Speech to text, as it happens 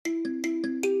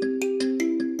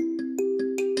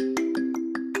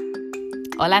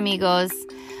Hola amigos.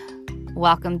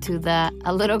 Welcome to the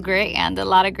A Little Grit and a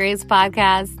Lot of Grace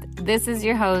podcast. This is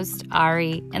your host,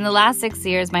 Ari. In the last 6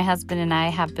 years, my husband and I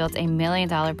have built $1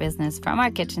 million business from our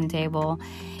kitchen table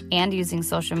and using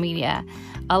social media,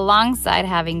 alongside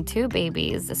having 2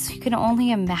 babies. So you can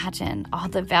only imagine all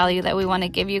the value that we want to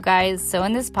give you guys. So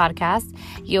in this podcast,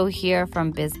 you'll hear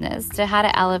from business to how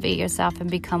to elevate yourself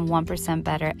and become 1%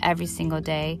 better every single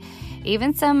day.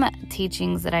 Even some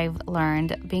teachings that I've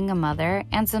learned being a mother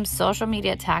and some social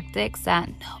media tactics that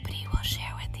nobody will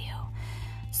share with you.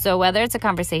 So whether it's a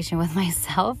conversation with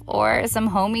myself or some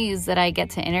homies that I get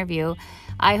to interview,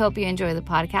 I hope you enjoy the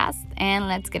podcast, and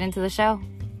let's get into the show.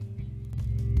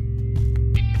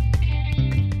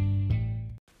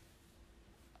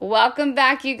 Welcome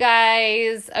back, you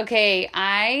guys. Okay,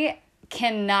 I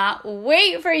cannot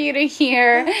wait for you to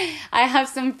hear. I have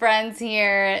some friends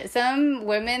here, some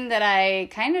women that I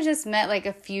kind of just met like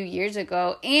a few years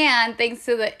ago, and thanks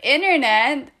to the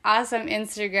internet, awesome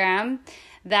Instagram,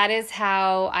 that is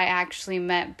how I actually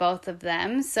met both of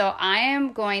them. So I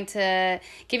am going to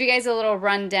give you guys a little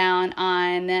rundown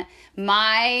on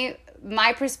my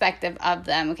perspective of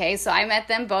them, okay? So I met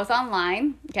them both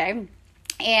online, okay?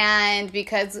 And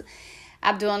because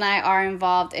Abdul and I are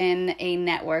involved in a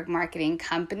network marketing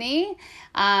company,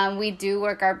 we do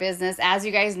work our business, as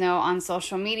you guys know, on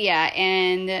social media.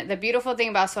 And the beautiful thing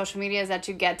about social media is that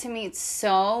you get to meet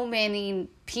so many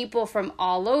people from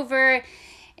all over,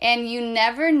 and you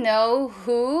never know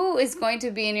who is going to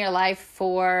be in your life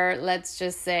for, let's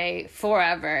just say,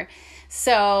 forever.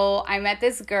 So I met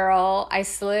this girl. I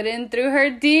slid in through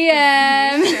her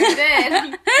DM. You sure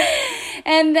did.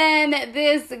 And then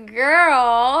this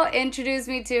girl introduced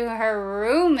me to her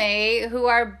roommate, who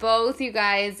are both, you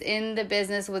guys, in the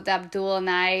business with Abdul and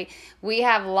I. We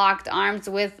have locked arms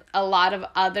with a lot of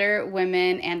other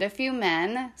women and a few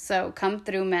men. So come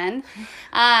through, men.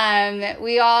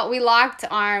 We locked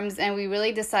arms, and we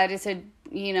really decided to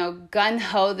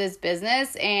gun-ho this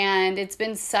business, and it's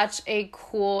been such a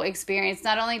cool experience,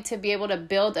 not only to be able to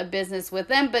build a business with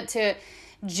them, but to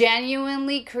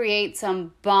genuinely create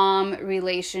some bomb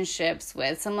relationships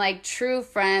with some like true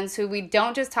friends who we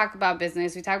don't just talk about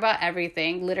business, we talk about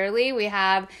everything. Literally, we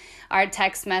have our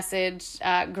text message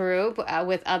group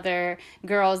with other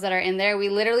girls that are in there. We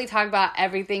literally talk about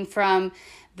everything from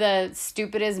the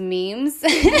stupidest memes to,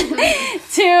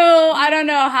 I don't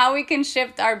know, how we can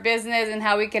shift our business and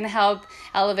how we can help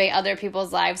elevate other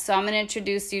people's lives. So I'm going to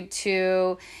introduce you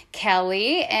to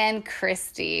Kellie and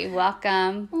Kristy.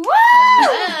 Welcome. Woo!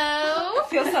 Hello. I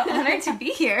feel so honored to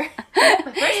be here.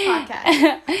 The first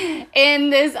podcast. In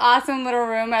this awesome little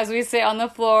room, as we sit on the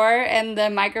floor, and the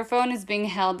microphone is being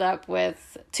held up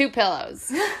with 2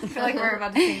 pillows. I feel like we're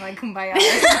about to sing like Kumbaya or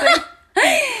something.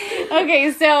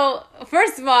 Okay, so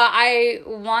first of all, I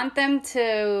want them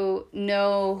to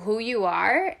know who you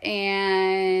are,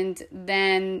 and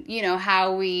then,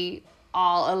 how we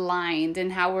all aligned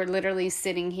and how we're literally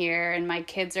sitting here, and my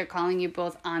kids are calling you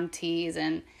both aunties,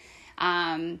 and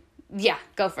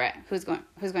go for it. Who's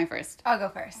going first? I'll go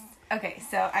first. Okay,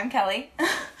 so I'm Kellie.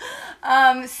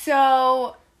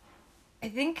 So I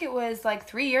think it was like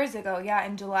 3 years ago. Yeah,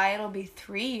 in July it'll be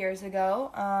 3 years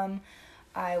ago.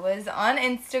 I was on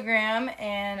Instagram,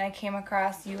 and I came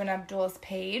across you and Abdul's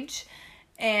page,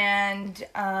 and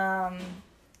I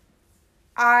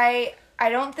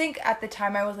don't think at the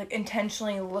time I was like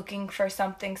intentionally looking for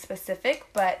something specific,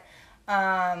 but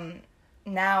now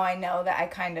I know that I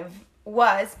kind of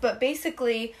was. But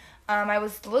basically, I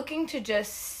was looking to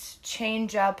just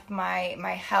change up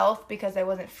my health because I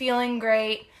wasn't feeling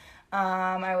great.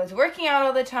 I was working out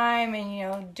all the time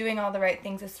and, doing all the right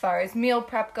things as far as meal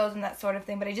prep goes and that sort of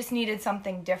thing, but I just needed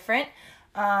something different.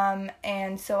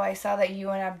 And so I saw that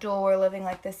you and Abdul were living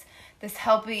like this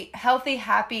healthy,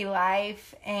 happy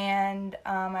life. And,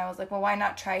 I was like, well, why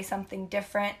not try something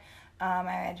different? I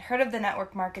had heard of the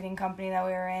network marketing company that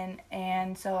we were in.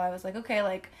 And so I was like, okay,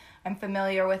 like I'm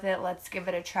familiar with it. Let's give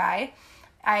it a try.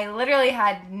 I literally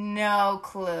had no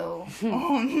clue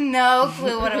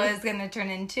what it was going to turn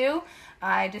into.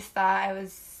 I just thought I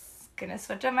was going to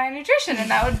switch up my nutrition and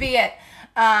that would be it.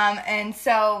 And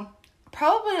so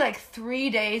probably like 3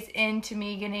 days into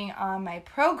me getting on my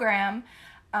program,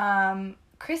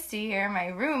 Kristy here, my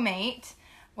roommate,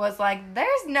 was like,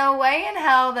 there's no way in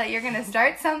hell that you're going to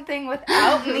start something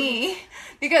without me,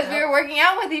 because we were working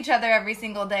out with each other every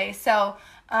single day. So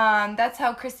that's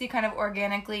how Kristy kind of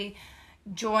organically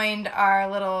joined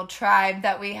our little tribe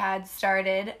that we had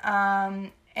started.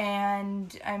 And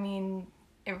I mean,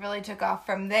 it really took off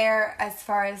from there as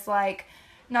far as like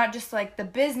not just like the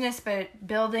business, but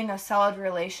building a solid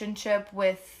relationship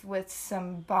with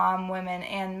some bomb women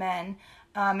and men.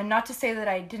 And not to say that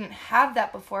I didn't have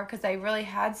that before, because I really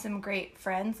had some great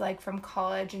friends, like from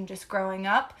college and just growing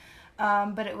up.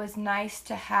 But it was nice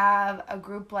to have a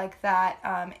group like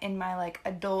that in my like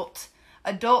adult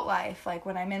life, like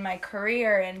when I'm in my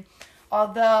career. And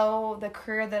although the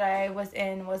career that I was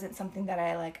in wasn't something that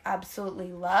I like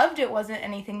absolutely loved, it wasn't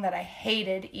anything that I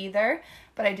hated either,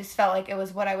 but I just felt like it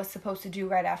was what I was supposed to do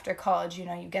right after college. You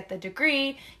know, you get the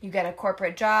degree, you get a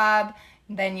corporate job,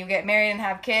 then you get married and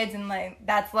have kids, and like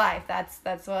that's life.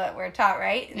 That's what we're taught,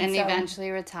 right? And so,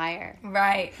 eventually retire.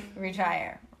 Right,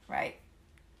 retire, right.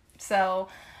 So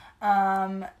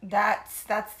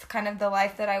that's kind of the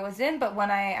life that I was in. But when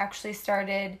I actually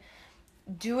started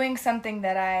doing something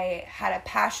that I had a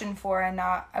passion for, and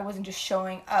I wasn't just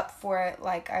showing up for it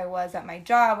like I was at my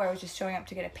job, where I was just showing up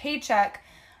to get a paycheck,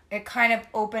 it kind of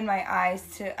opened my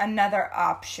eyes to another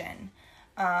option.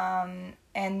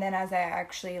 And then as I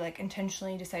actually like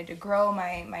intentionally decided to grow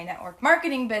my network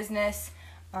marketing business,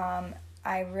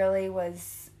 I really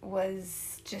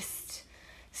was just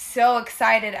so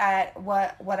excited at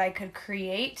what I could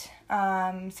create,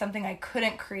 something I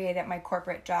couldn't create at my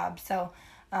corporate job. So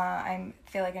I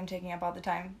feel like I'm taking up all the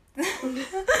time.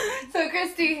 So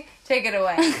Kristy, take it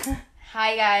away.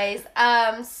 Hi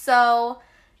guys. So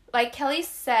like Kellie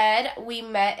said, we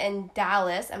met in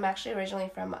Dallas. I'm actually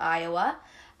originally from Iowa.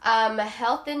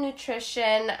 Health and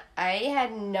nutrition, I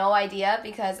had no idea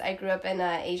because I grew up in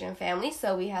an Asian family,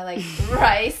 so we had like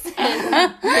rice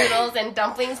and noodles and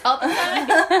dumplings all the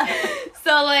time.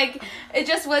 So like it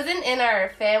just wasn't in our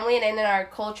family and in our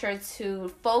culture to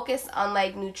focus on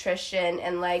like nutrition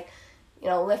and like, you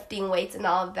know, lifting weights and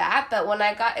all of that. But when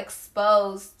I got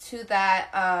exposed to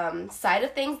that side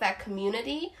of things, that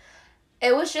community,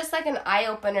 it was just like an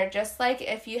eye-opener. Just like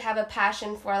if you have a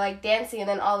passion for like dancing and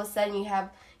then all of a sudden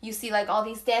you see like all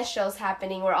these dance shows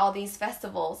happening or all these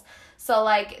festivals. So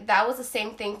like that was the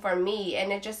same thing for me,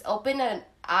 and it just opened an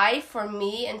eye for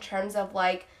me in terms of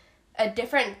like a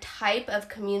different type of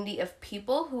community of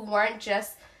people who weren't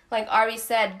just like Ari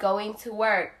said, going to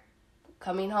work,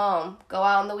 coming home, go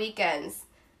out on the weekends,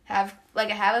 have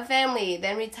a family,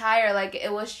 then retire. Like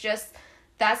it was just,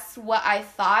 that's what I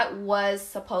thought was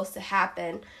supposed to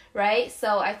happen, right?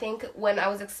 So I think when I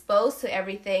was exposed to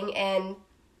everything and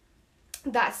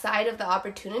that side of the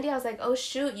opportunity, I was like, oh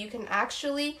shoot, you can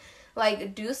actually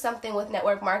like do something with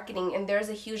network marketing, and there's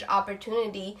a huge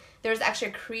opportunity. There's actually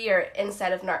a career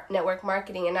inside of network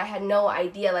marketing, and I had no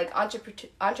idea. Like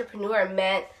entrepreneur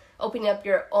meant opening up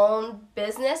your own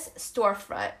business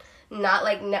storefront, not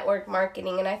like network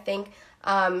marketing. And I think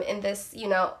in this, you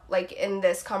know, like in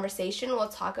this conversation, we'll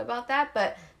talk about that,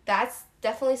 but that's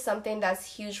definitely something that's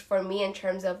huge for me in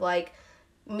terms of like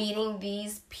meeting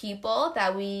these people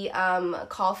that we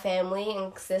call family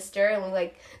and sister, and we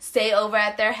like stay over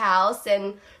at their house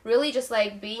and really just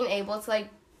like being able to like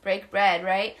break bread,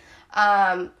 right?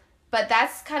 But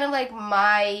that's kind of like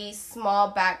my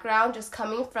small background, just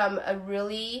coming from a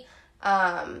really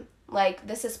like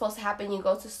this is supposed to happen. You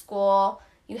go to school,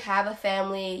 you have a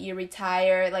family, you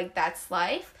retire, like that's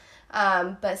life.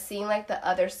 But seeing like the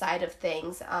other side of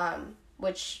things,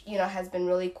 which, you know, has been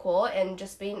really cool, and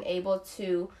just being able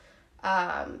to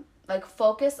like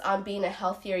focus on being a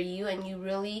healthier you, and you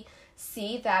really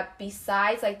see that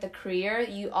besides like the career,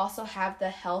 you also have the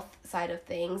health side of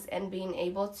things and being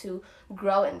able to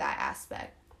grow in that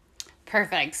aspect.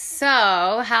 Perfect. So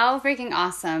how freaking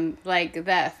awesome, like the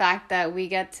fact that we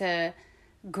get to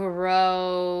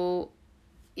grow,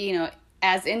 you know,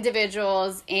 as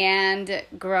individuals and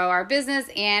grow our business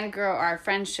and grow our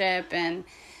friendship. And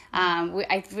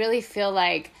I really feel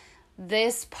like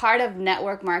this part of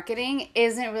network marketing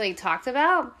isn't really talked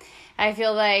about. I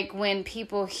feel like when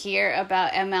people hear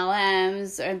about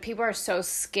MLMs, and people are so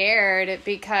scared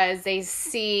because they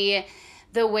see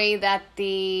the way that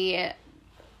the,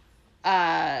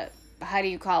 how do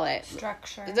you call it?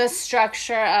 The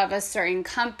structure of a certain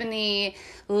company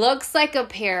looks like a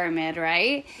pyramid,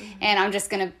 right? Mm-hmm. And I'm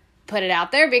just going to put it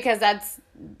out there because that's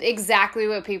exactly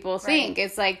what people think. Right.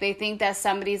 It's like they think that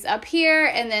somebody's up here,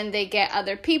 and then they get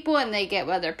other people, and they get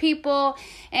other people.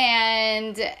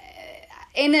 And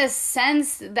in a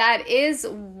sense, that is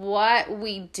what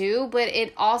we do, but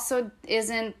it also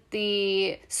isn't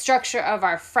the structure of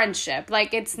our friendship.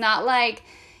 Like, it's not like,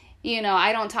 you know,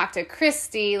 I don't talk to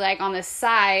Kristy like on the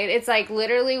side. It's like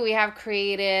literally we have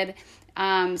created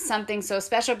something so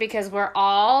special because we're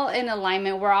all in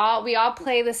alignment. We all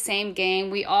play the same game.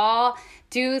 We all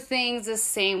do things the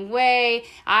same way.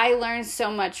 I learned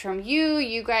so much from you.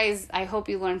 You guys, I hope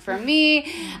you learned from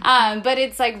me. But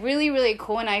it's like really, really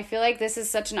cool. And I feel like this is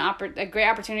such a great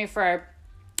opportunity for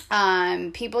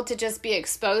people to just be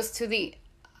exposed to the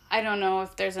I don't know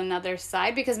if there's another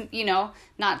side because, you know,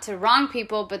 not to wrong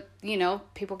people, but, you know,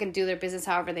 people can do their business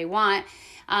however they want.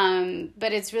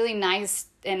 But it's really nice.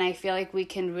 And I feel like we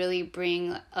can really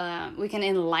bring, we can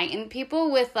enlighten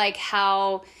people with like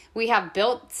how we have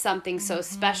built something so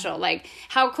special. Like,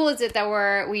 how cool is it that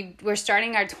we're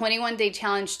starting our 21-day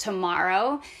challenge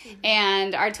tomorrow?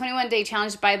 And our 21-day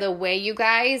challenge, by the way, you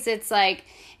guys, it's like,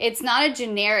 it's not a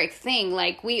generic thing.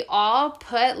 Like, we all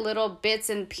put little bits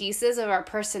and pieces of our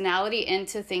personality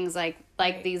into things like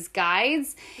these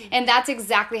guides. And that's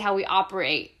exactly how we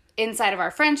operate inside of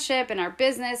our friendship and our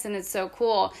business, and it's so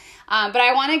cool. But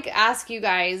I want to ask you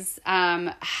guys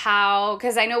how,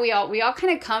 because I know we all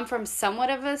kind of come from somewhat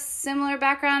of a similar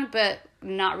background, but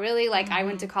not really. Like, I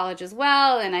went to college as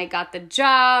well, and I got the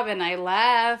job, and I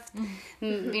left,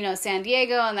 you know, San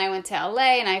Diego, and I went to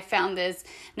LA, and I found this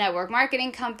network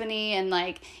marketing company, and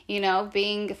like, you know,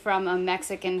 being from a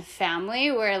Mexican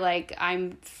family where like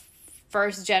I'm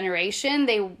first generation,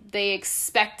 they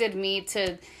expected me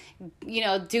to, you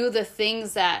know, do the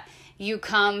things that you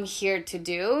come here to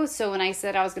do. So when I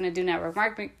said I was going to do network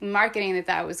marketing, they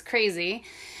thought it was crazy.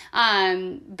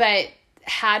 But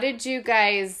how did you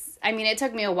guys, I mean, it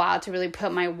took me a while to really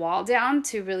put my wall down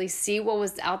to really see what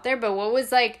was out there, but what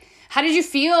was like, how did you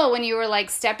feel when you were like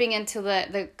stepping into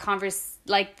the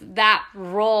like that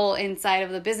role inside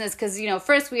of the business? Because, you know,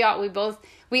 first we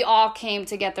all came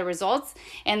to get the results,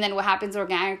 and then what happens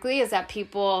organically is that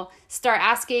people start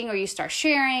asking or you start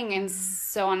sharing and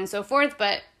so on and so forth.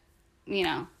 But, you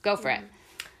know, go for it.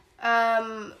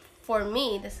 For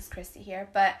me, this is Kristy here,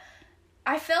 but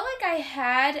I feel like I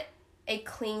had a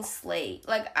clean slate.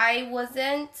 Like, I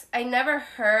never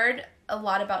heard a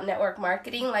lot about network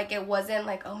marketing. Like, it wasn't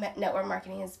like, oh, network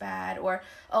marketing is bad, or,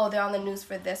 oh, they're on the news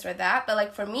for this or that. But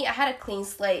like, for me, I had a clean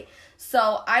slate.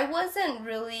 So I wasn't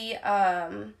really,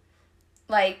 I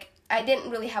didn't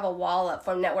really have a wall up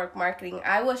for network marketing.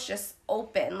 I was just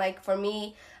open. Like, for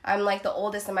me, I'm like the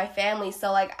oldest in my family.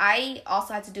 So like, I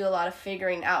also had to do a lot of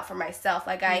figuring out for myself.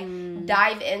 Like, I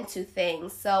dive into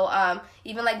things. So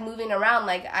even like moving around,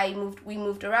 like we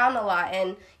moved around a lot,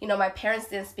 and, you know, my parents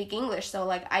didn't speak English. So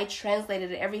like, I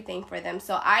translated everything for them.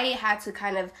 So I had to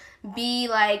kind of be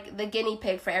like the guinea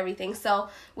pig for everything. So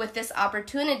with this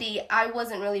opportunity, I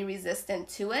wasn't really resistant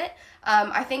to it.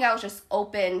 I think I was just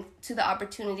open to the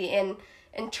opportunity. And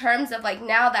in terms of like,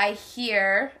 now that I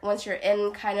hear, once you're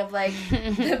in kind of like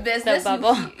the business, the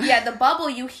bubble. The bubble,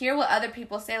 you hear what other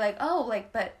people say, like, oh,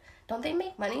 like, but don't they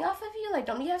make money off of you? Like,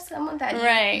 don't you have someone that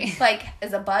you, like,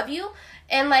 is above you?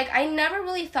 And like, I never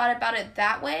really thought about it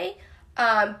that way.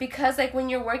 Because like, when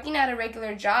you're working at a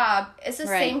regular job, it's the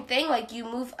same thing. Like, you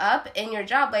move up in your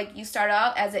job. Like, you start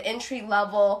out as an entry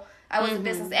level. I was a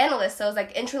business analyst, so it was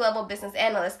like entry level business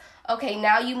analyst. Okay,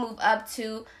 now you move up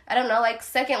to, I don't know, like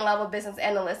second level business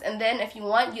analyst. And then if you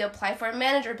want, you apply for a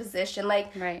manager position.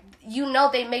 Like, you know,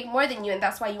 they make more than you, and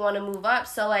that's why you want to move up.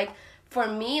 So like, for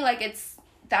me, like,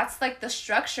 that's like the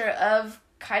structure of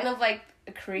kind of like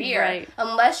a career.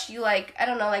 Unless you like, I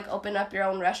don't know, like open up your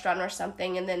own restaurant or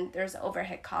something, and then there's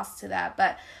overhead costs to that.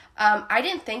 But I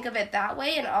didn't think of it that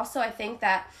way. And also, I think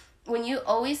that when you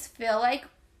always feel like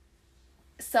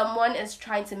someone is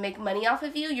trying to make money off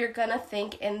of you, you're gonna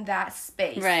think in that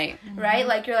space, right?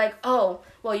 Like, you're like, oh,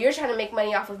 well, you're trying to make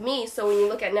money off of me. So when you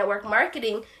look at network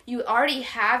marketing, you already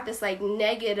have this like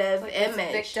negative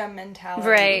image, victim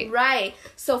mentality, right?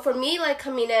 So for me, like,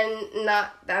 coming in,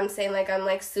 not that I'm saying like I'm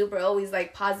like super always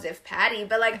like positive Patty,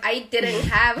 but like, I didn't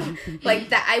have like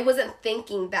that. I wasn't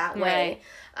thinking that way.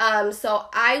 So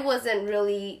I didn't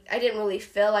really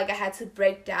feel like I had to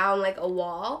break down like a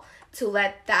wall to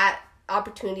let that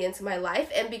opportunity into my life.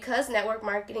 And because network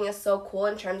marketing is so cool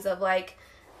in terms of like,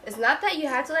 it's not that you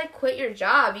have to like quit your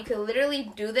job. You can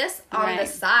literally do this on the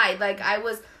side. Like, I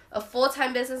was a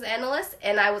full-time business analyst,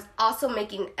 and I was also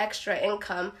making extra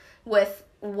income with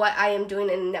what I am doing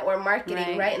in network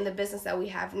marketing, right? In the business that we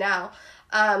have now.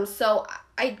 So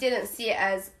I didn't see it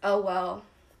as, oh, well,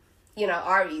 you know,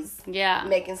 Ari's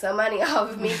making some money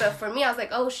off of me. But for me, I was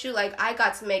like, oh, shoot, like, I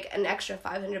got to make an extra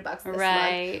 $500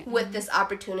 this month with this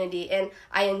opportunity. And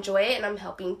I enjoy it, and I'm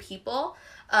helping people.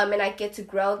 And I get to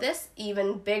grow this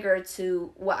even bigger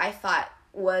to what I thought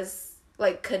was,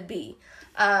 like, could be.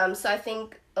 So I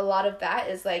think a lot of that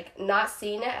is, like, not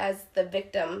seeing it as the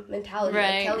victim mentality.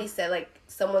 Like Kellie said, like,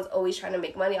 someone's always trying to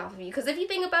make money off of you. Because if you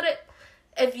think about it,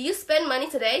 if you spend money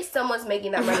today, someone's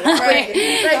making that money. Like,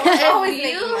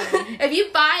 if you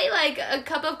buy like a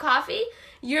cup of coffee,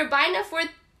 you're buying it for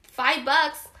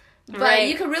 $5, but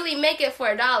you could really make it for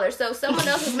 $1. So someone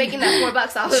else is making that $4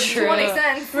 off of 20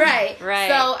 cents. Right.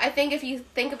 So I think if you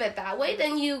think of it that way,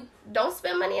 then you don't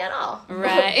spend money at all.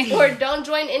 Right. Or don't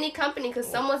join any company because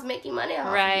someo's making money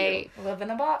off right. of you. Live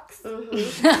in a box.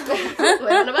 Mm-hmm.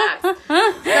 Live in a box. So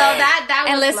that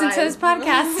was and listen to his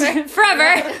podcast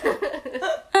forever.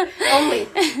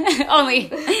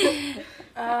 Only.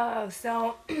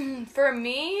 So for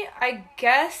me, I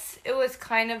guess it was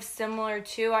kind of similar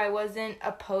too. I wasn't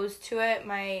opposed to it.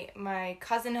 My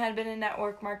cousin had been in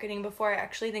network marketing before. I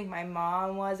actually think my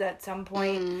mom was at some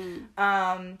point.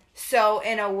 So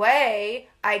in a way,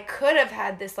 I could have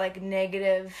had this like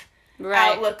negative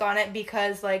outlook on it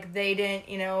because like they didn't,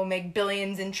 make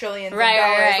billions and trillions of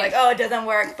dollars. Like, oh, it doesn't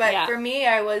work. But for me,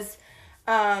 I was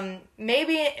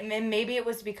maybe it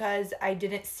was because I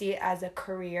didn't see it as a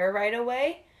career right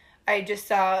away. I just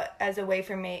saw it as a way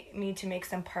for me to make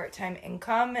some part-time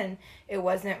income, and it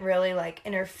wasn't really like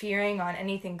interfering on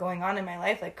anything going on in my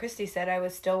life. Like Kristy said, I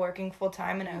was still working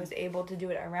full-time and I was able to do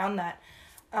it around that.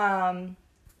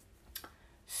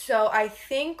 So I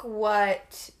think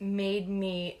what made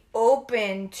me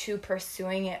open to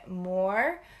pursuing it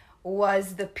more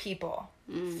was the people,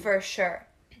 for sure.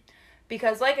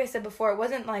 Because like I said before, it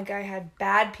wasn't like I had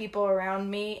bad people around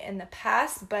me in the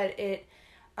past, but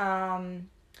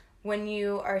when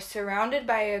you are surrounded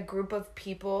by a group of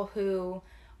people who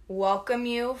welcome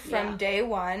you from day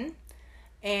one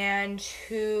and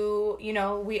who,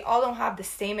 we all don't have the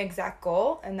same exact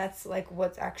goal, and that's like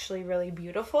what's actually really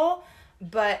beautiful,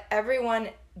 but everyone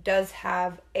does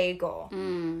have a goal.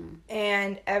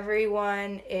 And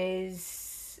everyone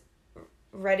is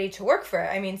ready to work for it.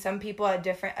 I mean, some people at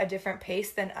a different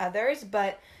pace than others,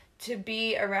 but to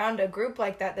be around a group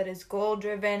like that is goal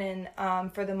driven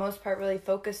and for the most part really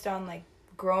focused on like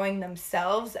growing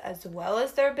themselves as well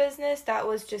as their business, that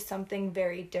was just something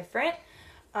very different.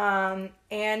 And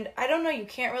I don't know, you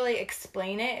can't really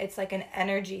explain it. It's like an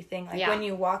energy thing. Like when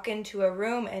you walk into a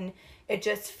room and it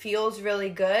just feels really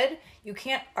good, you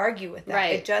can't argue with that.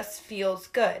 Right. It just feels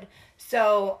good.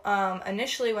 So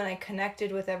initially when I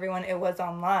connected with everyone, it was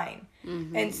online.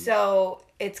 And so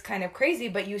it's kind of crazy,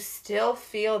 but you still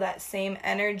feel that same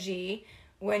energy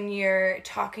when you're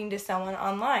talking to someone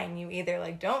online. You either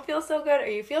like don't feel so good or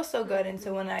you feel so good. And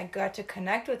so when I got to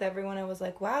connect with everyone, I was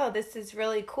like, wow, this is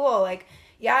really cool. Like,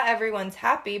 yeah, everyone's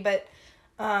happy, but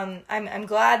I'm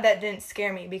glad that didn't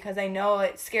scare me, because I know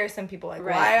it scares some people. Like,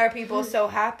 why are people so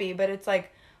happy? But it's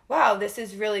like, wow, this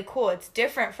is really cool. It's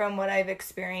different from what I've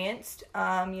experienced.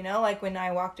 Like when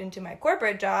I walked into my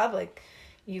corporate job, like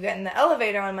you get in the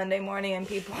elevator on Monday morning and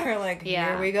people are like,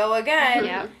 here we go again.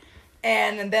 Yeah.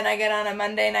 And then I get on a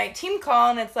Monday night team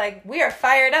call and it's like, we are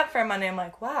fired up for Monday. I'm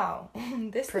like, wow,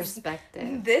 this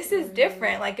is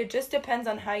different. Like it just depends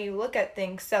on how you look at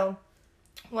things. So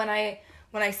when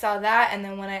I saw that, and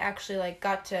then when I actually like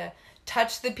got to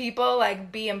touch the people,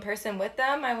 like be in person with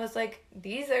them, I was like,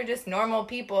 these are just normal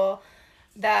people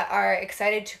that are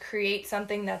excited to create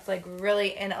something that's like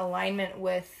really in alignment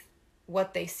with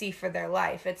what they see for their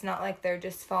life. It's not like they're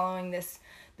just following this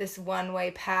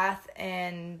one-way path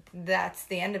and that's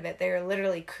the end of it. They are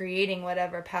literally creating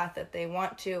whatever path that they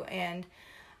want to. And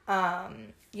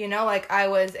like I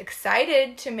was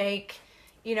excited to make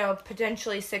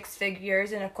potentially 6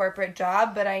 figures in a corporate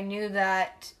job, but I knew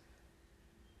that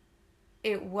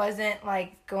it wasn't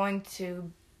like going to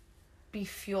be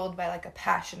fueled by like a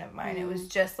passion of mine. It was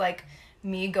just like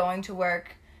me going to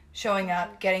work, showing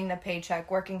up, getting the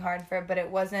paycheck, working hard for it, but it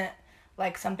wasn't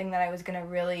like something that I was going to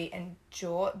really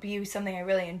be something I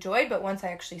really enjoyed. But once I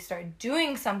actually started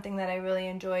doing something that I really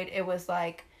enjoyed, it was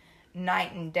like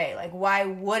night and day. Like, why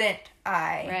wouldn't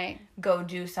I go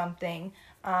do something?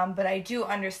 But I do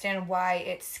understand why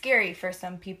it's scary for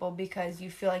some people, because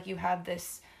you feel like you have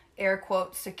this air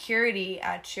quote security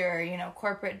at your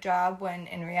corporate job, when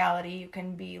in reality you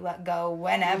can be let go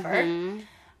whenever.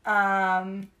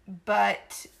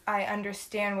 But I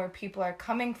understand where people are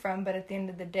coming from, but at the end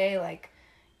of the day, like,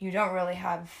 you don't really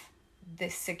have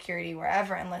this security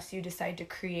wherever unless you decide to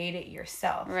create it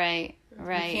yourself. Right. You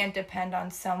can't depend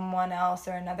on someone else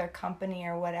or another company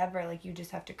or whatever. Like, you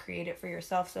just have to create it for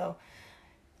yourself. So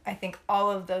I think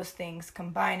all of those things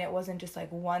combined, it wasn't just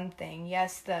like one thing.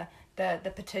 Yes, the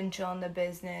potential in the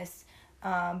business,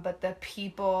 but the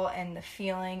people and the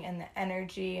feeling and the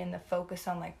energy and the focus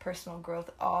on like personal growth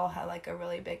all had like a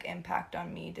really big impact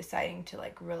on me deciding to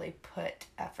like really put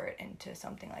effort into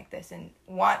something like this and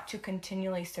want to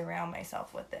continually surround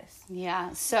myself with this.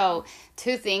 Yeah. So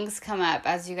 2 things come up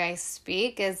as you guys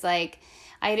speak is like,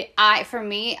 for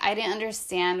me, I didn't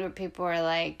understand where people were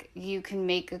like, you can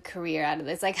make a career out of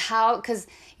this. Like how, because,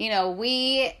 when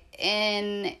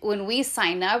we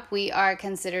sign up, we are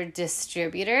considered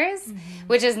distributors,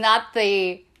 which is not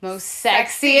the most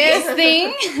sexiest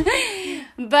thing.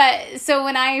 But so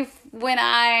when I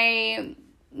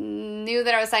knew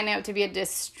that I was signing up to be a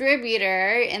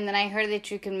distributor, and then I heard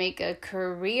that you can make a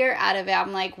career out of it,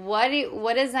 I'm like, what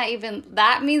is that even?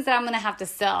 That means that I'm going to have to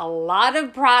sell a lot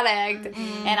of product,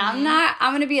 and I'm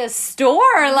going to be a store.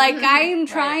 Like, I'm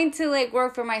trying to, like,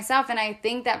 work for myself, and I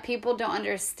think that people don't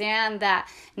understand that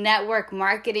network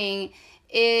marketing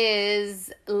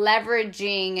is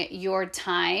leveraging your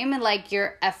time, like,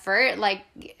 your effort, like,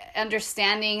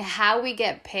 understanding how we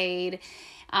get paid,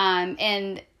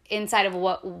 and inside of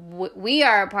what we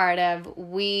are a part of,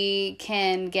 we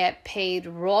can get paid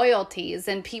royalties,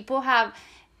 and people have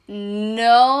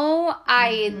no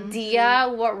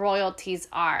idea what royalties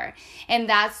are. And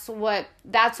that's when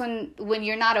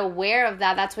you're not aware of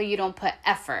that, that's why you don't put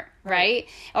effort, right?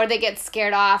 Or they get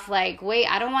scared off, like, wait,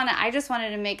 I just wanted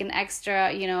to make an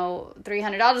extra,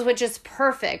 $300, which is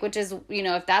perfect, which is,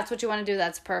 if that's what you want to do,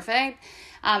 that's perfect.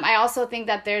 I also think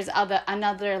that there's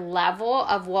another level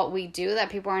of what we do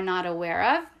that people are not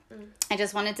aware of. I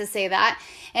just wanted to say that.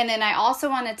 And then I also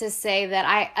wanted to say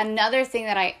that another thing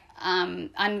that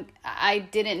I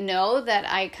didn't know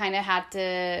that I kind of had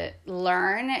to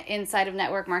learn inside of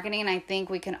network marketing, and I think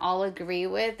we can all agree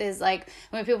with, is like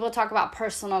when people talk about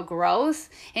personal growth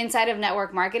inside of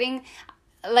network marketing.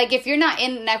 Like, if you're not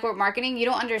in network marketing, you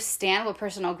don't understand what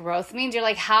personal growth means. You're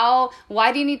like,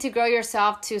 why do you need to grow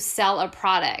yourself to sell a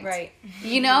product? Right.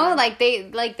 Like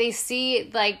they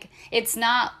see, like, it's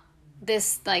not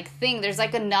this, like, thing. There's,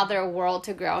 like, another world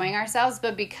to growing ourselves,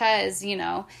 but because,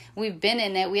 we've been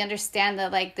in it, we understand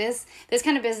that, like, this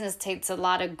kind of business takes a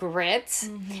lot of grit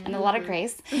and a lot of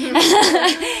grace.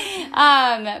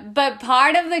 But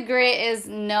part of the grit is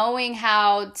knowing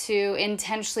how to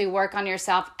intentionally work on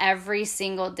yourself every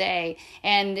single day.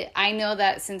 And I know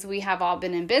that since we have all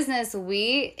been in business,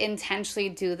 we intentionally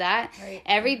do that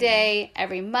every day,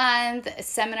 every month, a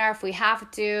seminar if we have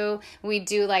to. We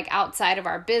do, like, outside of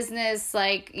our business,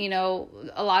 like,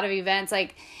 a lot of events.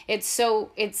 Like, it's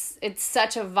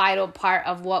such a vital part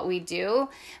of what we do.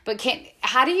 But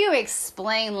how do you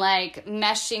explain, like,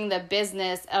 meshing the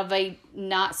business of a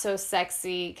not so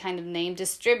sexy kind of name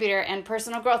distributor and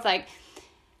personal growth?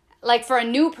 Like for a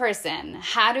new person,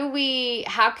 how can we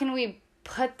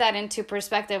put that into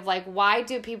perspective? Like, why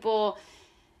do people,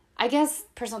 I guess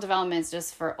personal development is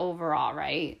just for overall,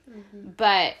 right?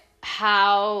 But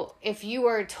if you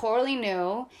were totally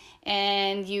new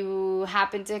and you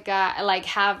happen to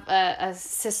have a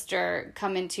sister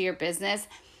come into your business,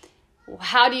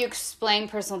 how do you explain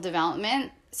personal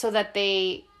development so that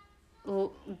they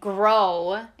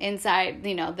grow inside,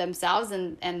 themselves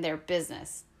and their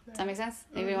business? Does that make sense?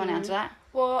 Maybe you want to answer that?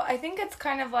 Well, I think it's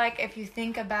kind of like if you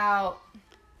think about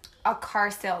a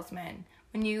car salesman.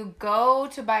 When you go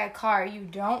to buy a car, you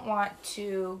don't want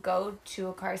to go to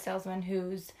a car salesman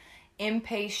who's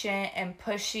impatient and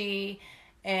pushy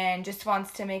and just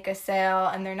wants to make a sale,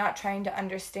 and they're not trying to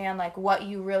understand, like, what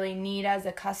you really need as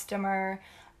a customer,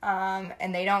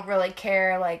 and they don't really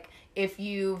care, like, if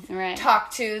you've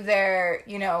talked to their,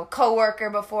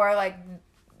 coworker before. Like,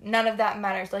 none of that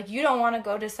matters. Like, you don't want to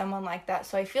go to someone like that.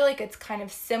 So I feel like it's kind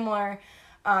of similar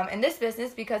in this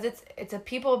business, because it's a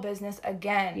people business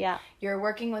again. Yeah. You're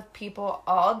working with people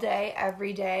all day,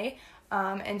 every day.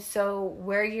 And so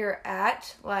where you're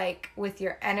at, like, with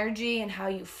your energy and how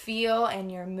you feel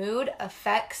and your mood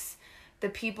affects the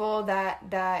people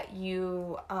that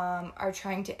you are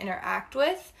trying to interact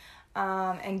with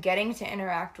and getting to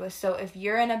interact with. So if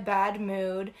you're in a bad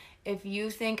mood, if you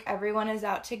think everyone is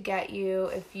out to get you,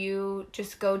 if you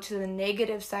just go to the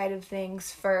negative side of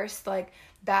things first, like,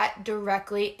 that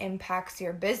directly impacts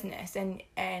your business. And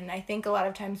I think a lot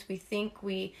of times we think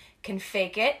we can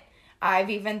fake it.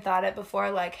 I've even thought it before,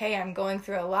 like, hey, I'm going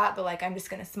through a lot, but, like, I'm just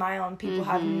going to smile, and people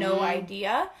have no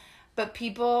idea. But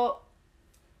people,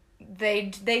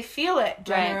 they feel it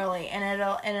generally,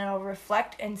 and it'll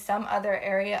reflect in some other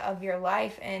area of your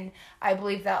life. And I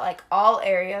believe that, like, all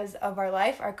areas of our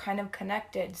life are kind of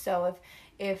connected. So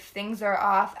if things are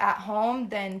off at home,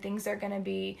 then things are going to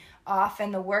be off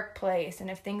in the workplace. And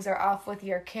if things are off with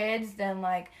your kids, then,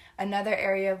 like, another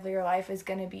area of your life is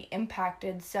going to be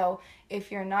impacted. So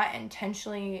if you're not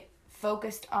intentionally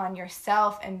focused on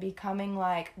yourself and becoming,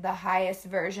 like, the highest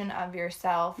version of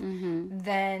yourself,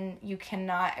 then you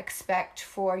cannot expect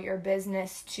for your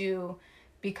business to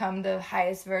become the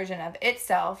highest version of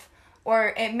itself.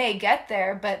 Or it may get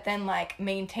there, but then, like,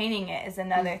 maintaining it is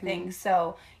another thing.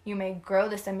 So you may grow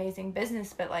this amazing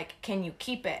business, but like, can you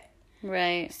keep it?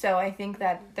 Right. So I think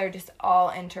that they're just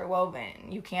all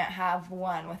interwoven. You can't have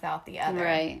one without the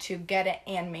other to get it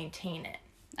and maintain it.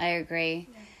 I agree.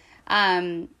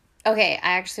 Okay,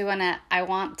 I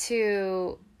want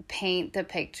to paint the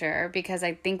picture because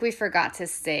I think we forgot to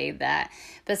say that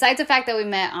besides the fact that we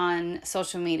met on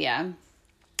social media,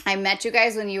 I met you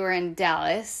guys when you were in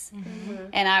Dallas,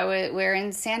 and we're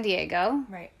in San Diego.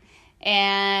 Right.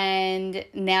 And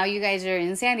now you guys are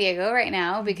in San Diego right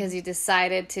now because you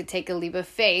decided to take a leap of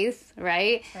faith,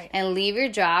 right? And leave your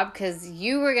job because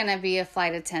you were going to be a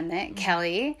flight attendant,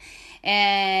 Kellie.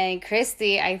 And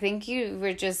Kristy, I think you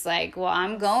were just like, well,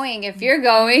 I'm going if you're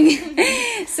going.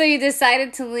 So you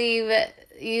decided to leave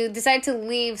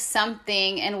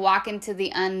something and walk into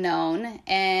the unknown.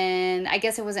 And I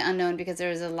guess it wasn't unknown because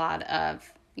there was a lot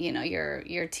of,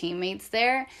 your teammates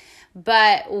there.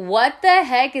 But what the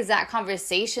heck is that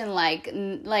conversation like?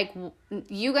 Like,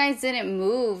 you guys didn't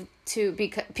move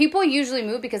because people usually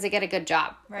move because they get a good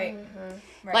job. Right.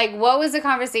 Mm-hmm. Like, what was the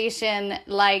conversation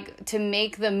like to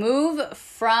make the move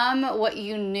from what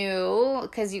you knew?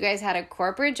 Because you guys had a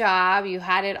corporate job. You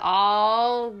had it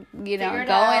all, going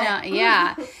on.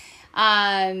 Yeah.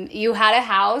 You had a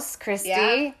house.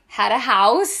 Kristy had a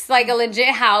house, like a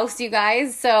legit house, you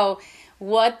guys. So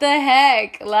what the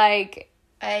heck? Like...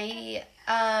 I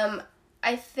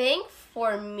think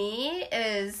for me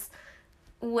is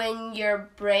when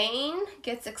your brain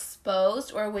gets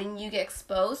exposed or when you get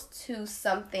exposed to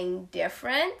something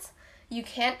different, you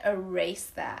can't erase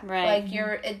that. Right. Like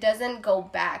it doesn't go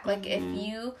back. Like if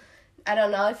you, I don't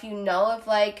know, if you know of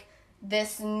like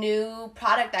this new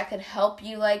product that could help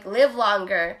you like live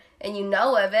longer and you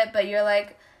know of it, but you're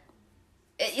like,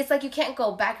 it's like you can't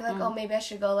go back. You're like, oh, maybe I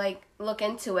should go, like, look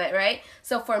into it, right?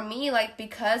 So for me, like,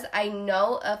 because I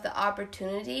know of the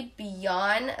opportunity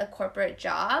beyond a corporate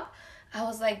job, I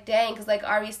was like, dang, because like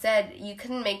Ari said, you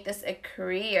couldn't make this a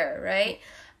career, right?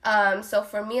 So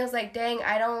for me, I was like, dang,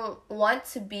 I don't want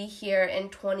to be here in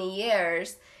 20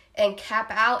 years and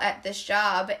cap out at this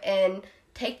job and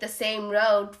take the same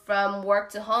road from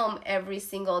work to home every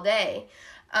single day.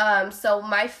 So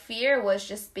my fear was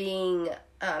just being...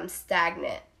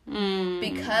 stagnant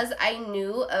because I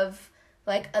knew of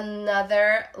like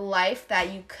another life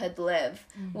that you could live,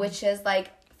 which is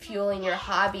like fueling your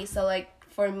hobby. So like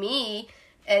for me,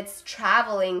 it's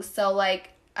traveling. So like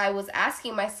I was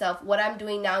asking myself, what I'm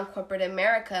doing now in corporate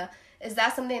America, is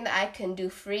that something that I can do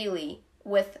freely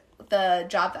with the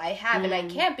job that I have? And I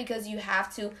can't, because you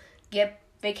have to get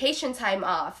vacation time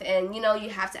off, and you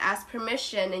have to ask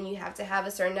permission, and you have to have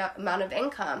a certain amount of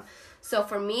income. So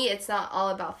for me, it's not all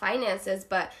about finances,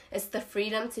 but it's the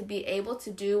freedom to be able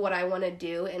to do what I want to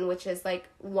do, and which is like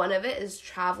one of it is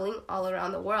traveling all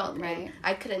around the world. Right. And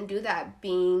I couldn't do that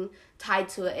being tied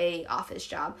to a office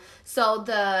job. So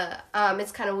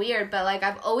it's kind of weird, but like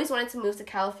I've always wanted to move to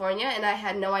California, and I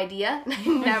had no idea.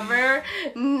 I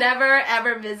never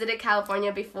ever visited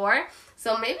California before.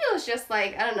 So maybe it was just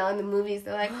like, I don't know, in the movies,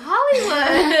 they're like,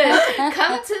 Hollywood,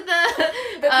 come to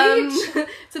the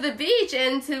to the beach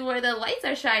and to where the lights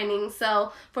are shining.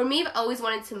 So for me, I've always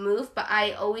wanted to move, but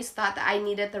I always thought that I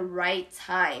needed the right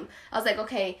time. I was like,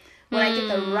 okay, when I get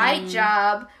the right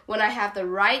job, when I have the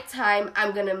right time,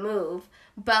 I'm going to move.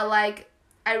 But like,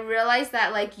 I realized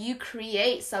that like you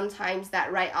create sometimes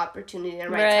that right opportunity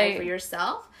and right time for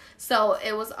yourself. So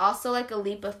it was also like a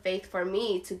leap of faith for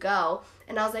me to go.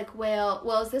 And I was like, well,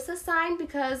 is this a sign?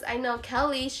 Because I know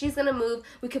Kellie, she's going to move.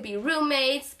 We could be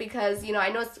roommates because, I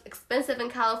know it's expensive in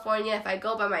California. If I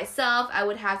go by myself, I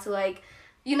would have to like,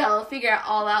 figure it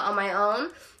all out on my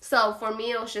own. So for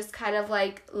me, it was just kind of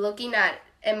like looking at,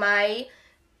 am I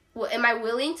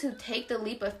willing to take the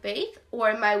leap of faith, or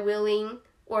am I willing,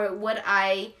 or would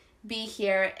I be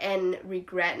here and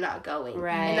regret not going?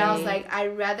 Right. And I was like,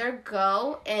 I'd rather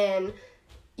go and,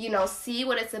 see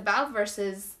what it's about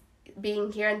versus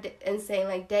being here and saying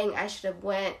like, dang, I should have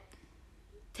went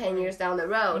 10 years down the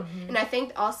road. Mm-hmm. And I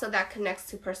think also that connects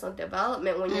to personal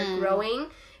development when you're growing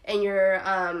and you're,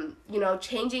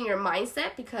 changing your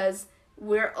mindset, because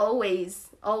we're always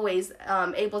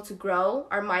able to grow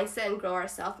our mindset and grow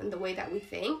ourselves in the way that we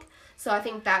think. So I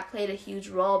think that played a huge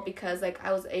role, because like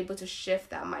I was able to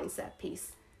shift that mindset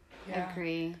piece. Yeah.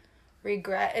 Agree.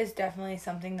 Regret is definitely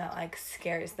something that like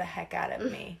scares the heck out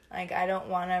of me. Like I don't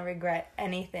want to regret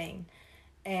anything.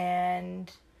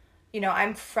 And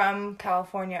I'm from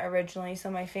California originally,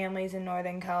 so my family's in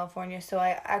Northern California, so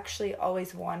I actually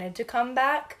always wanted to come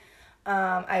back.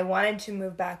 I wanted to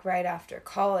move back right after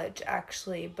college,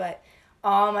 actually, but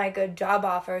all my good job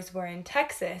offers were in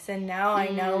Texas. And now I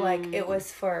know, like, it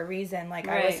was for a reason. Like,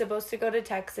 I was supposed to go to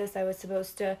Texas. I was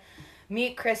supposed to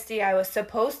meet Kristy. I was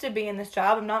supposed to be in this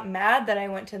job. I'm not mad that I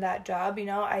went to that job. You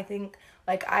know, I think,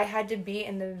 like, I had to be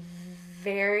in the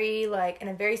very, like, in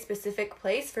a very specific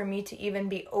place for me to even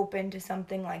be open to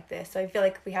something like this. So I feel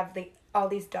like we have all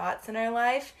these dots in our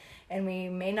life, and we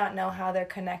may not know how they're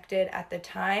connected at the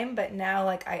time, but now,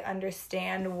 like, I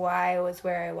understand why I was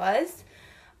where I was.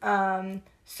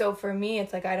 So for me,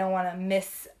 it's like I don't want to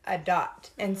miss a dot.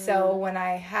 And so when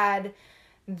I had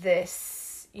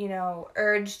this, you know,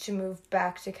 urge to move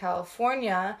back to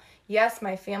California, yes,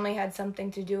 my family had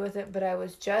something to do with it, but I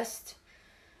was just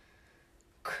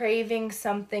craving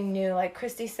something new. Like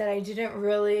Kristy said, I didn't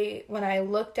really, when I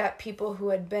looked at people who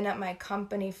had been at my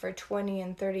company for 20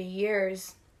 and 30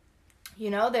 years, you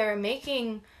know, they were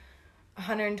making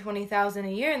 $120,000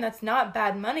 a year, and that's not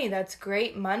bad money. That's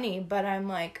great money. But I'm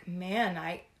like, man,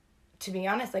 to be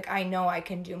honest, like, I know I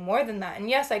can do more than that. And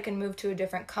yes, I can move to a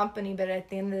different company, but at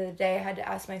the end of the day, I had to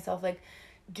ask myself, like,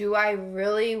 do I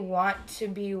really want to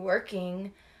be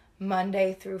working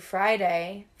Monday through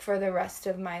Friday for the rest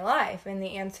of my life? And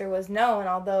the answer was no. And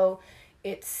although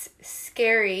it's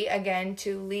scary, again,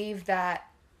 to leave that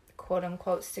quote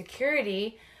unquote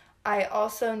security, I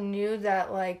also knew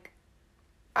that, like,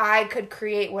 I could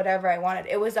create whatever I wanted.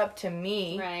 It was up to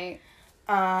me, right,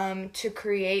 to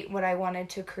create what I wanted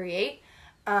to create.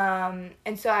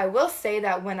 And so I will say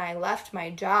that when I left my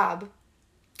job,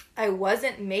 I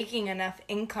wasn't making enough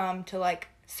income to, like,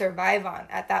 survive on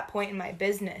at that point in my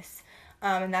business.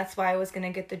 And that's why I was going to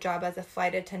get the job as a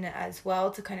flight attendant as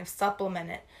well, to kind of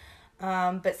supplement it.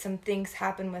 But some things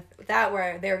happened with that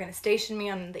where they were going to station me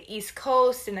on the East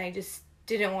Coast, and I just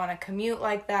didn't want to commute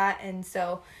like that. And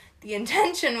so the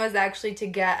intention was actually to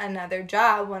get another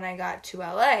job when I got to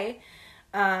LA.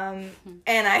 And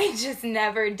I just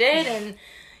never did. And,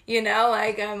 you know,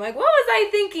 like, I'm like, what was I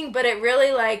thinking? But it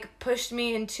really, like, pushed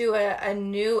me into a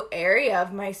new area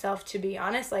of myself, to be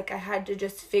honest. Like, I had to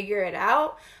just figure it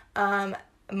out.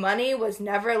 Money was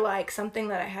never, like, something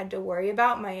that I had to worry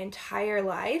about my entire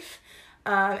life.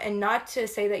 And not to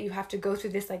say that you have to go through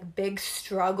this, like, big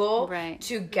struggle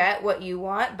to get what you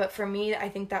want. But for me, I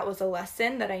think that was a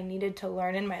lesson that I needed to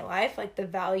learn in my life, like the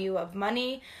value of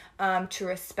money, to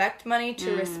respect money,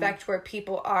 to respect where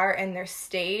people are in their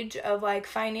stage of, like,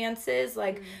 finances.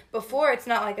 Like, before, it's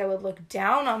not like I would look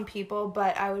down on people,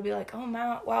 but I would be like,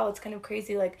 oh, wow, it's kind of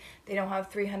crazy. Like, they don't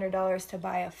have $300 to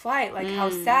buy a flight. Like,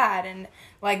 how sad. And,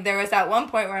 like, there was at one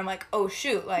point where I'm like, oh,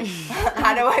 shoot, like,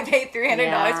 how do I pay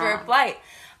 $300 for a flight?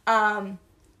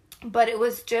 But it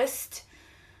was just,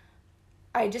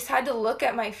 I just had to look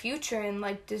at my future and,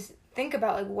 like, just think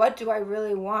about, like, what do I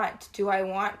really want? Do I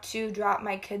want to drop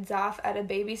my kids off at a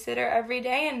babysitter every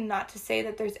day? And not to say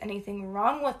that there's anything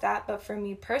wrong with that, but for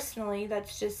me personally,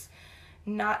 that's just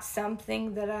not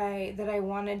something that I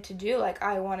wanted to do. Like,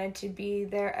 I wanted to be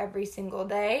there every single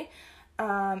day.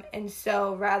 And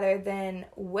so rather than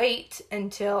wait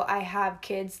until I have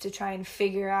kids to try and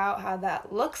figure out how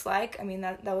that looks like, I mean,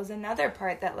 that was another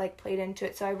part that, like, played into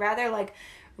it. So I'd rather, like,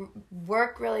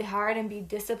 work really hard and be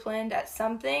disciplined at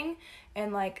something.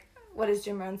 And, like, what does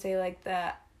Jim Rohn say? Like,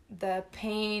 the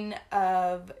pain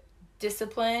of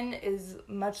discipline is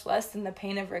much less than the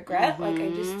pain of regret. Like, I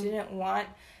just didn't want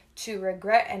to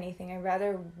regret anything. I'd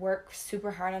rather work super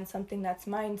hard on something that's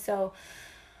mine. So,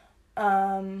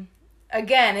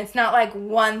 again, it's not, like,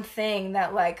 one thing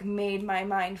that, like, made my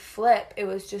mind flip. It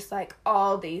was just, like,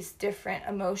 all these different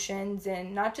emotions,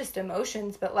 and not just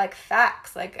emotions, but, like,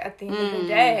 facts. Like, at the end of the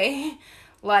day,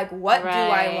 like, what do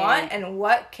I want, and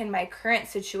what can my current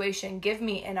situation give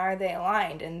me, and are they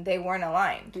aligned? And they weren't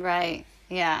aligned. Right.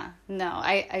 Yeah. No,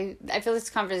 I feel this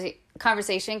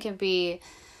conversation can be,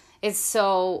 it's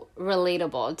so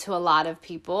relatable to a lot of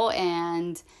people,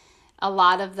 and a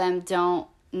lot of them don't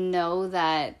know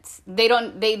that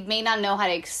they may not know how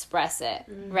to express it,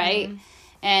 right?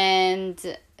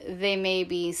 And they may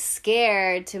be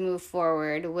scared to move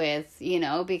forward with, you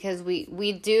know, because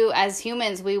we do, as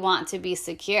humans, we want to be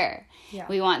secure. Yeah.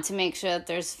 We want to make sure that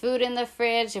there's food in the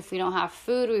fridge. If we don't have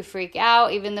food, we freak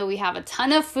out, even though we have a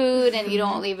ton of food, and you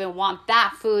don't even want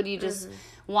that food. You just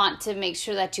want to make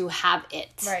sure that you have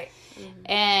it. Right.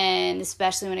 And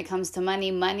especially when it comes to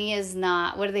money is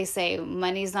not, what do they say?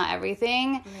 Money's not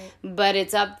everything, but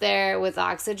it's up there with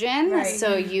oxygen. Right.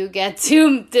 So you get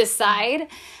to decide.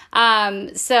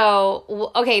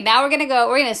 So, okay, now we're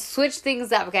going to switch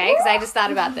things up, okay? Because I just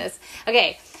thought about this.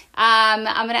 Okay. I'm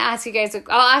going to ask you guys,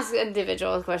 I'll ask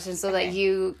individual questions so that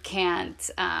you can't,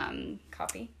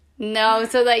 copy. No,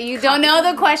 so that you don't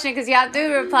know the question, because you have to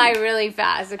reply really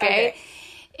fast, okay?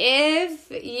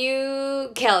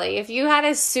 Kellie, if you had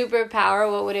a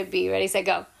superpower, what would it be? Ready, set,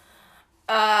 go.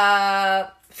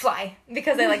 Fly,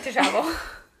 because I like to travel.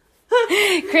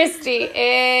 Christy,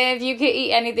 if you could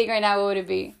eat anything right now, what would it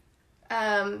be?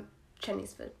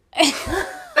 Chinese food.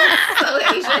 So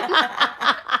Asian.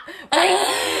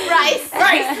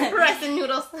 Rice and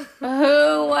noodles.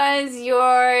 Who was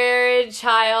your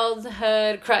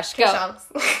childhood crush? Go.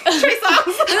 Trey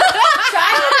Songz.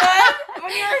 Childhood?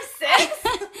 When you were 6?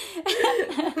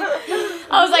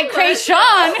 I was like,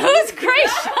 Krayshawn? Who's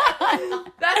Krayshawn?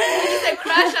 That's when you said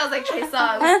crush, I was like, Trey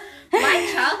Songz. My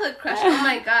childhood crush, oh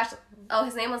my gosh. Oh,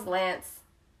 his name was Lance.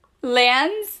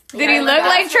 Lance? Did Yeah, he look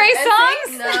like Trey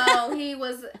Songz? No, he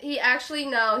was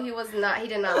not. He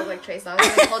did not look like Trey Songz. He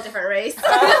was a whole different race.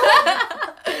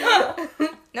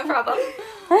 No problem.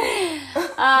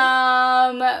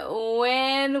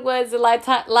 When was the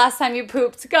last time you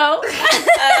pooped? Go.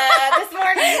 This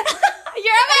morning.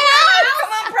 You're at my house!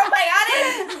 Come on,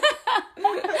 probiotic!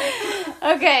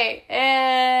 Okay,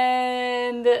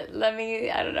 and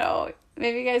I don't know.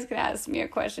 Maybe you guys can ask me a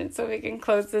question so we can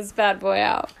close this bad boy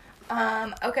out.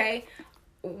 Okay.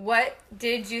 What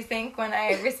did you think when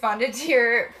I responded to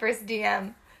your first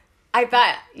DM? I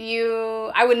thought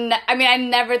I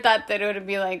never thought that it would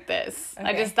be like this. Okay.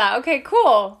 I just thought, okay,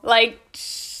 cool. Like,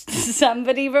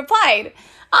 somebody replied.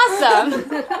 Awesome.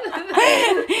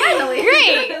 Finally.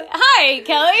 Great. Hi,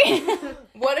 Kellie.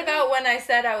 What about when I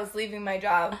said I was leaving my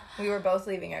job? We were both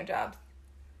leaving our jobs.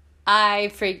 I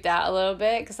freaked out a little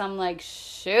bit because I'm like,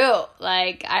 shoot.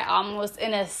 Like, I almost,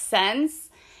 in a sense,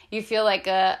 you feel like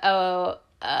you're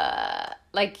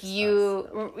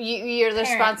the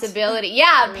responsibility.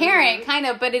 Yeah, parent, kind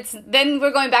of. But then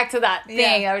we're going back to that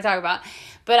thing that we're talking about.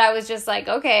 But I was just like,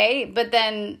 okay. But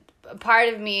then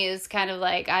part of me is kind of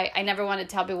like, I never want to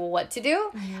tell people what to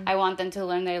do. Mm-hmm. I want them to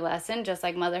learn their lesson, just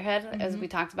like motherhood, as we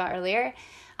talked about earlier.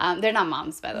 They're not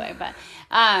moms, by the way, but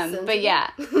yeah.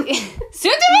 Soon to be?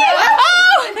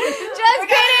 Oh! Just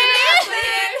kidding!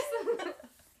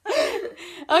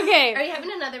 Okay. Are you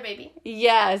having another baby?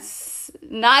 Yes.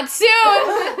 Not soon.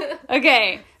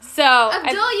 Okay. So.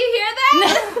 Abdul, you hear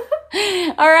that?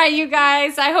 All right, you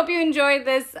guys. I hope you enjoyed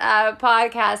this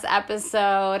podcast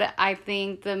episode. I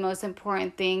think the most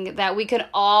important thing that we could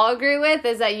all agree with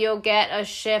is that you'll get a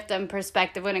shift in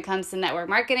perspective when it comes to network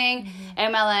marketing,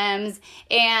 MLMs,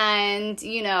 and,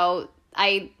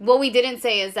 what we didn't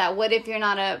say is that what if you're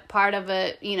not a part of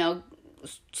a,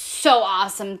 so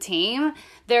awesome team?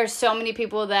 There are so many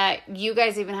people that you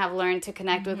guys even have learned to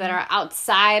connect with that are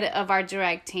outside of our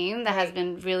direct team that has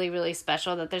been really, really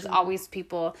special, that there's always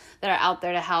people that are out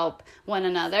there to help one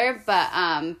another. But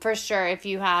for sure, if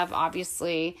you have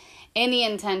obviously any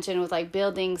intention with like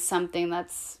building something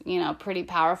that's, pretty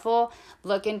powerful,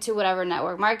 look into whatever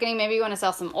network marketing. Maybe you want to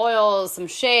sell some oils, some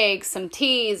shakes, some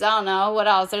teas. I don't know. What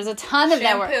else? There's a ton of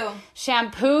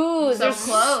shampoos. There's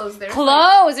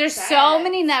clothes. There's so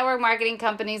many network marketing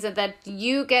companies that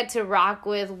you get to rock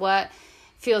with what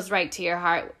feels right to your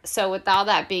heart. So with all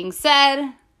that being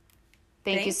said,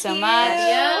 thank you so much.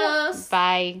 Adios.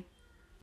 Bye.